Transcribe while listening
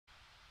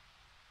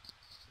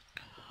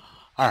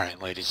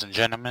Alright, ladies and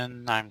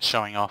gentlemen, I'm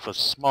showing off a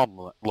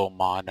small little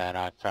mod that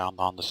I found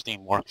on the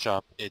Steam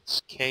Workshop.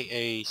 It's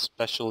KA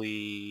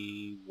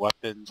Specialty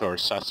Weapons or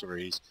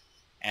Accessories,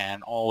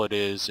 and all it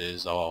is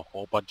a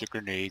whole bunch of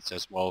grenades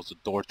as well as a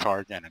door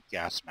charge and a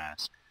gas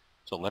mask.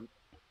 So let's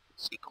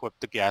equip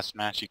the gas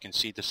mask. You can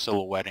see the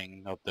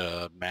silhouetting of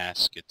the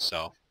mask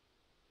itself.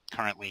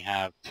 Currently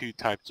have two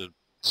types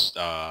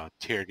of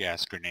tear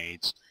gas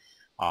grenades.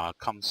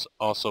 Comes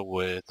also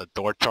with a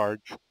door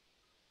charge,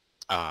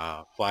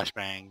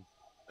 flashbang,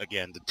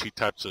 again the two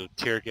types of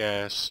tear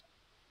gas,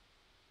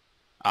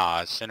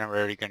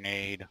 incendiary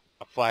grenade,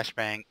 a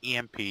flashbang,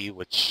 EMP,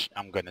 which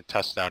I'm going to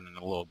test out in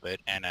a little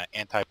bit, and an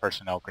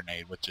anti-personnel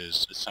grenade, which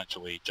is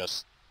essentially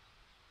just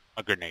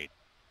a grenade.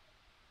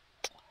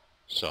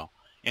 So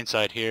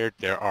inside here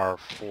there are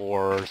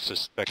 4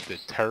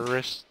 suspected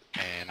terrorists,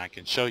 and I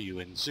can show you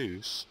in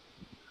Zeus.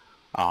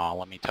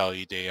 Let me tell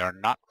you, they are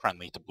not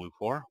friendly to Blue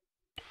 4.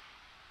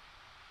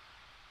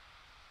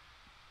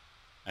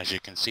 As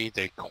you can see,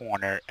 they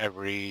corner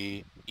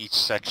each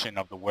section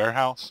of the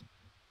warehouse.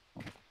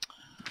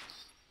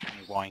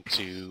 I'm going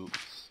to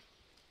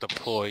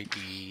deploy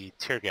the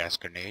tear gas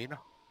grenade.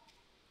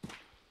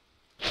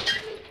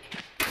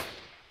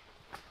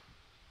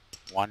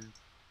 1,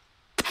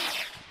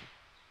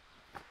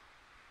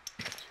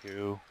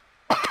 2,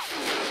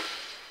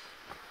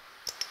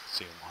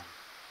 see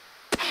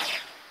 1.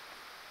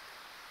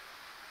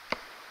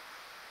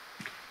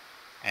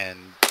 And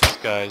these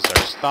guys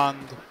are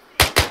stunned.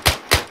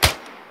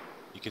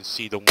 You can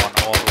see the one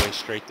all the way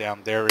straight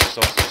down there is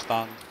also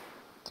stunned.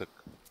 Took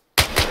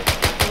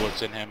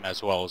bullets in him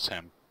as well as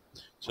him.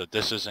 So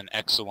this is an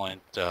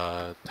excellent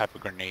type of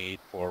grenade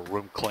for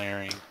room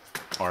clearing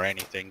or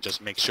anything.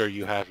 Just make sure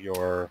you have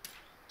your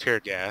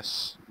tear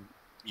gas,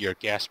 your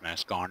gas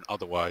mask on,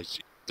 otherwise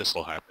this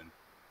will happen.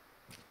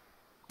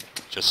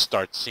 Just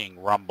start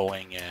seeing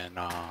rumbling, and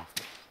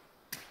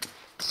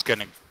it's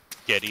gonna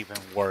get even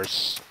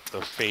worse,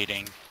 the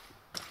fading,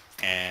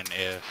 and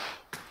if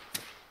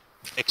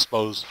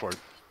exposed for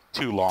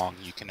too long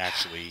you can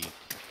actually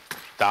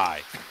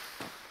die.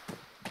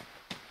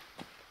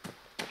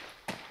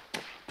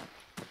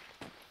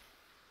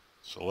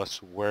 So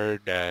let's wear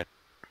that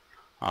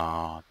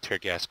tear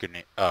gas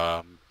grenade,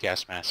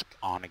 gas mask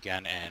on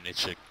again, and it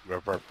should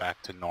revert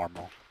back to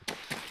normal.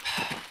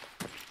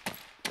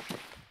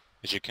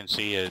 As you can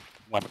see, it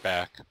went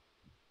back.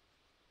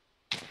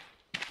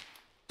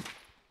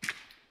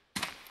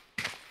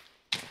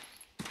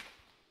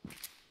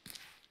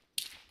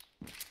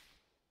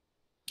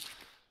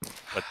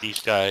 But these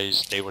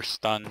guys, they were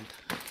stunned.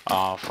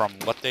 From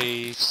what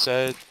they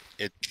said,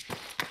 it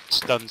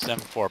stuns them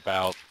for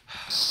about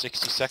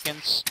 60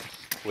 seconds,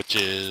 which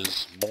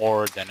is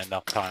more than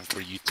enough time for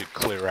you to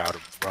clear out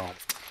of room.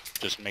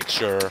 Just make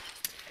sure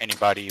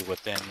anybody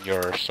within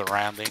your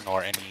surrounding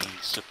or any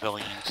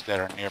civilians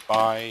that are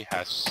nearby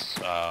has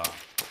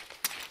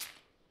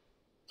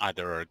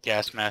either a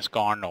gas mask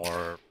on,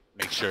 or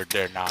make sure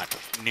they're not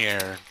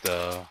near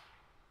the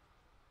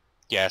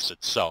gas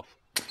itself.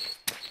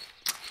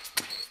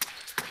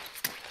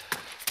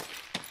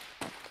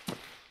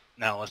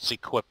 Now let's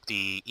equip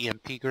the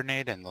EMP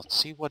grenade and let's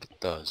see what it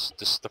does.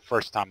 This is the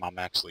first time I'm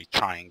actually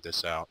trying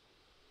this out.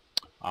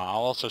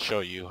 I'll also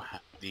show you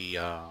the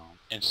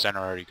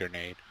incendiary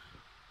grenade.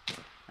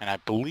 And I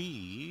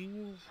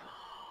believe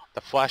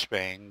the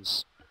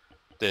flashbangs,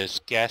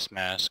 this gas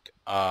mask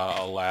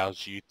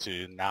allows you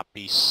to not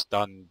be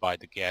stunned by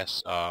the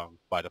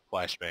by the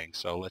flashbang.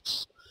 So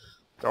let's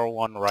throw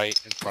one right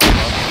in front of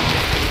us.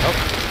 Oh,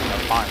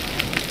 never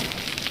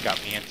mind. Got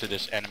me into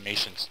this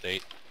animation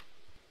state.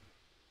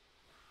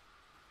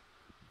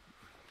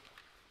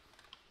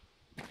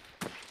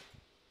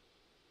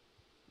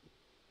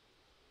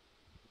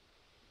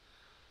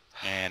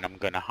 And I'm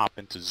gonna hop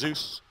into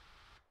Zeus.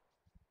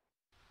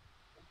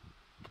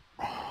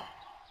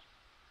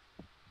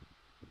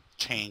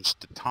 Change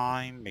the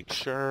time, make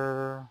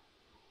sure.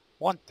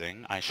 One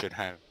thing, I should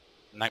have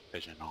night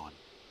vision on,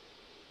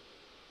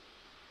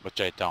 which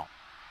I don't.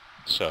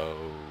 So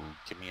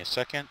give me a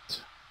second.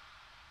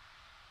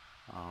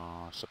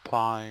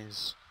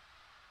 Supplies,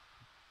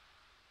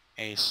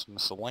 Ace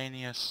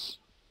miscellaneous.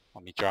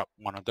 Let me drop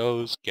one of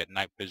those, get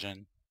night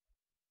vision.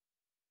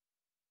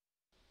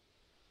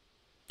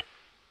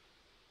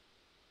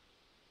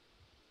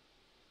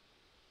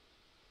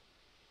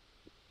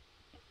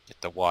 Get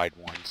the wide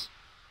ones.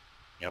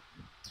 Yep.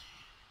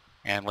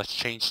 And let's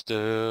change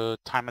the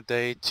time of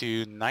day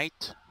to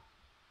night.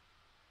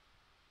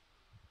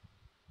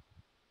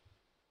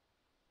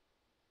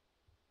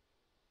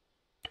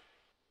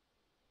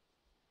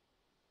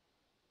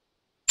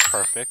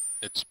 Perfect.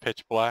 It's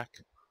pitch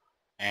black.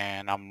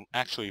 And I'm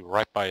actually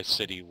right by a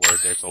city where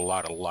there's a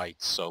lot of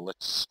lights, so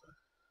let's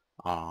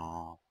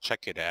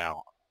check it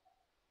out.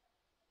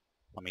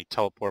 Let me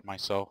teleport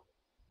myself.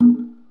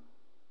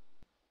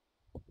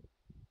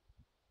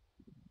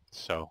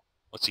 So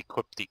let's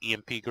equip the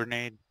EMP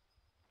grenade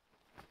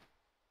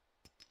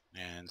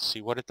and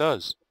see what it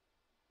does.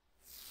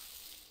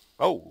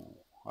 Oh,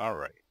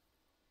 alright.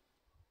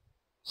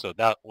 So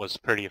that was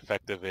pretty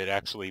effective. It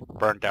actually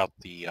burnt out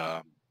the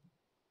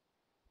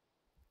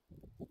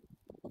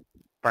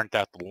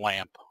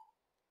lamp.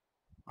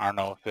 I don't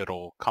know if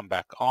it'll come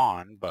back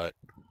on, but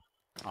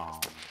um,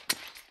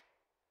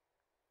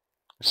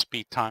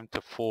 speed time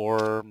to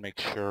 4. Make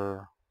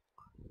sure.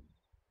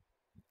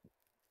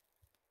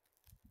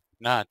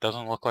 Nah, it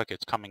doesn't look like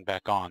it's coming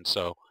back on.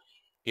 So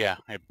yeah,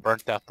 it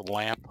burnt out the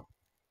lamp.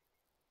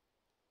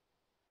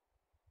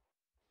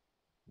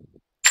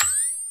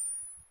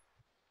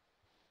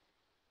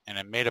 And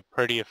it made a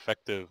pretty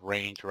effective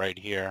range right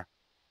here.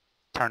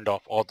 Turned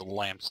off all the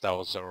lamps that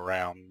was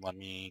around. Let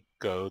me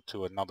go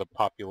to another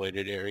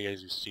populated area.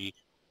 As you see,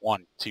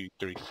 1, 2,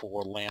 3,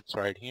 4 lamps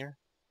right here.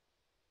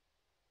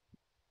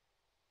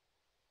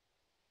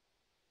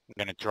 I'm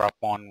gonna drop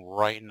one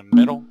right in the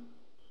middle.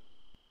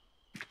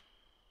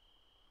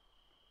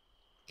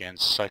 Again,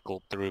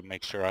 cycle through,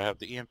 make sure I have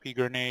the EMP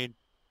grenade.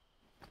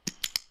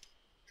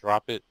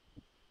 Drop it.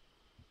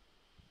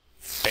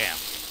 Bam.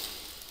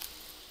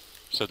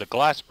 So the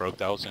glass broke,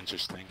 that was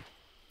interesting.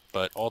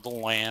 But all the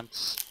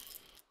lamps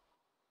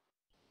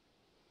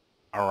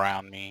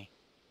around me,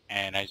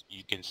 and as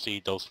you can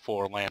see, those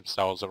 4 lamps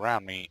that was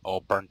around me all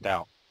burnt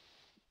out.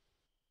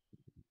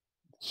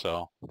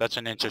 So that's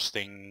an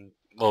interesting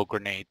little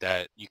grenade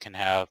that you can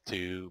have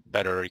to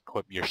better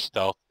equip your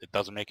stealth. It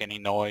doesn't make any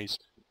noise.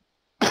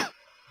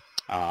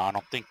 I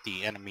don't think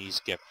the enemies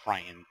get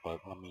frightened, but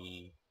let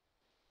me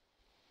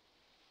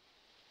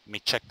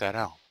check that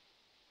out.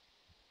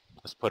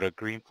 Let's put a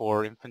green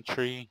for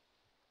infantry.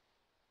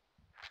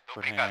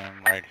 Put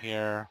him right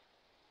here.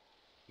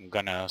 I'm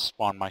gonna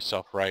spawn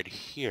myself right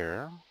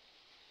here.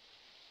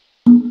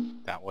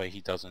 That way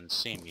he doesn't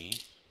see me.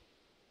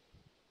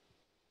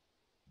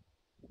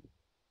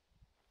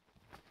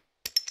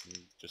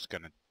 I'm just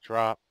gonna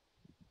drop.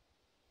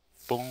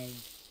 Boom.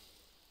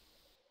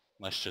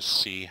 Let's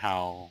just see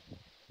how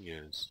he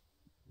is.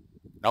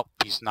 Nope,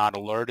 he's not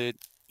alerted.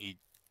 He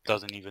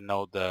doesn't even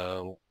know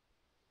the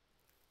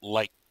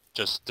light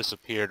just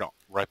disappeared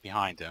right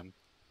behind him.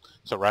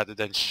 So rather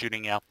than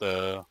shooting out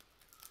the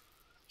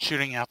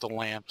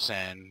lamps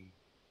and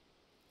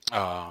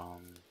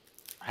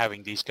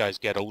having these guys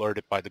get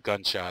alerted by the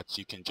gunshots,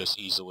 you can just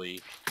easily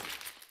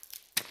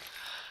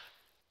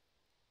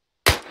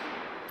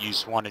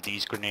use one of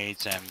these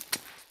grenades and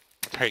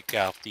take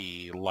out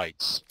the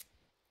lights.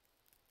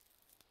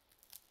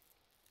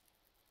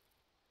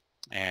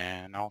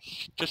 And I'll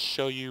just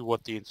show you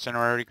what the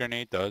incendiary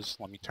grenade does.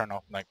 Let me turn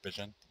off night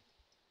vision.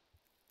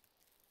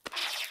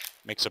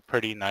 Makes a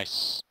pretty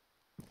nice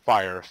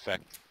fire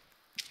effect.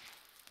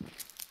 I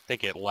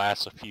think it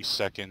lasts a few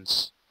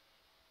seconds,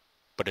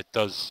 but it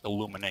does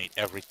illuminate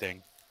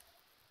everything.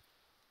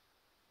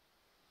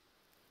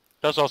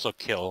 Does also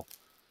kill,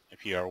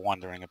 if you are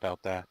wondering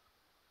about that.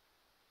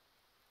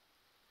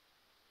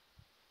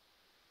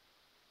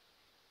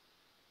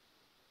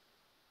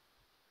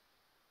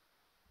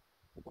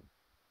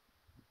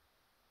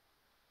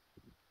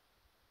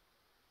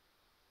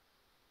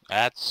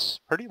 That's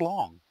pretty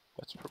long.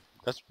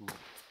 That's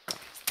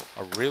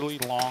a really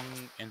long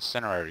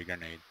incendiary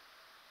grenade.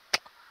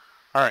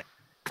 Alright,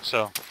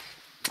 so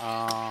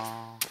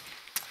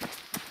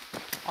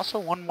also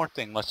one more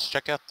thing. Let's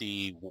check out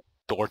the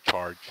door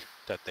charge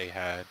that they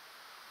had.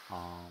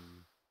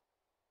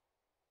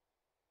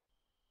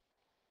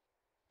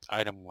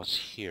 Item was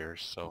here,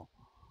 so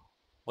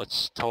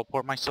let's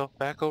teleport myself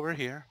back over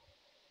here.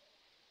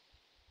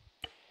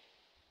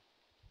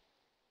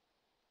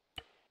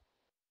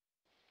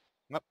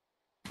 Yep.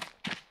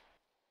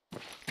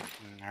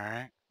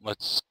 Alright,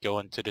 let's go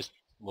into this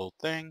little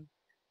thing,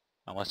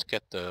 and let's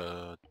get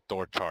the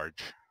door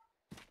charge.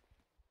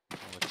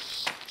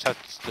 Let's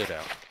test it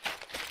out.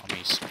 Let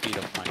me speed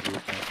up my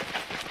movement.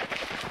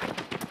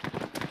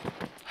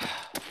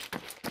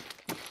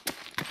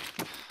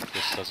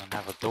 This doesn't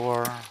have a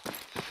door.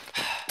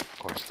 Of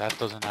course, that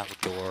doesn't have a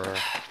door.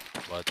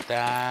 But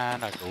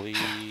that, I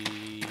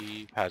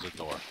believe, has a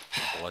door.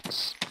 So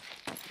let's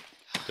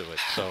do it.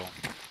 So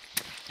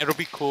it'll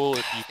be cool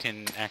if you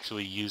can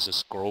actually use a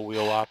scroll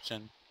wheel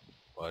option.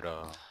 But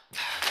a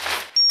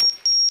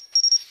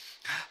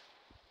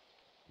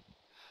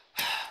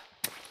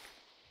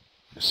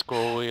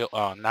scroll wheel,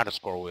 not a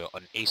scroll wheel,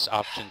 an ace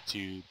option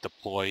to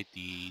deploy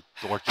the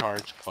door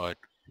charge, but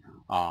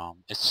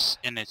it's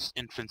in its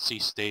infancy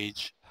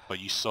stage. But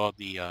you saw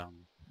the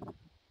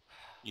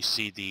you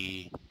see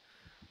the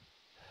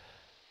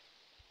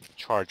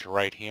charge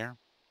right here.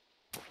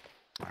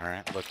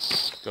 Alright,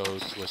 let's go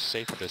to a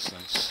safe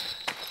distance.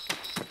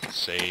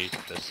 Safe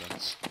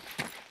distance.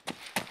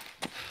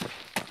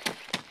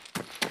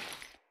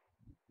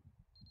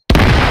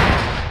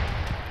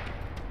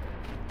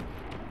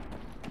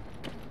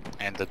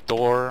 And the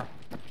door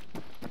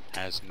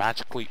has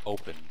magically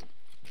opened.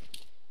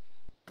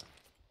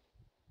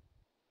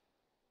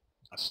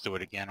 Let's do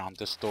it again on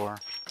this door.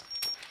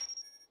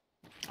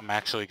 I'm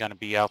actually going to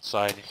be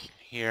outside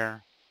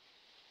here.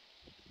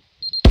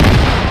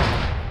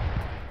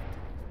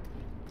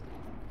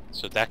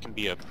 So that can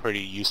be a pretty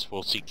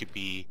useful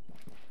CQB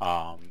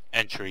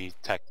entry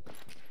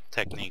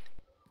technique.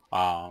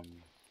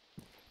 And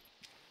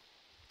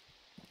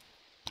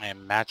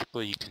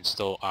magically you can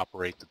still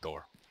operate the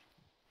door.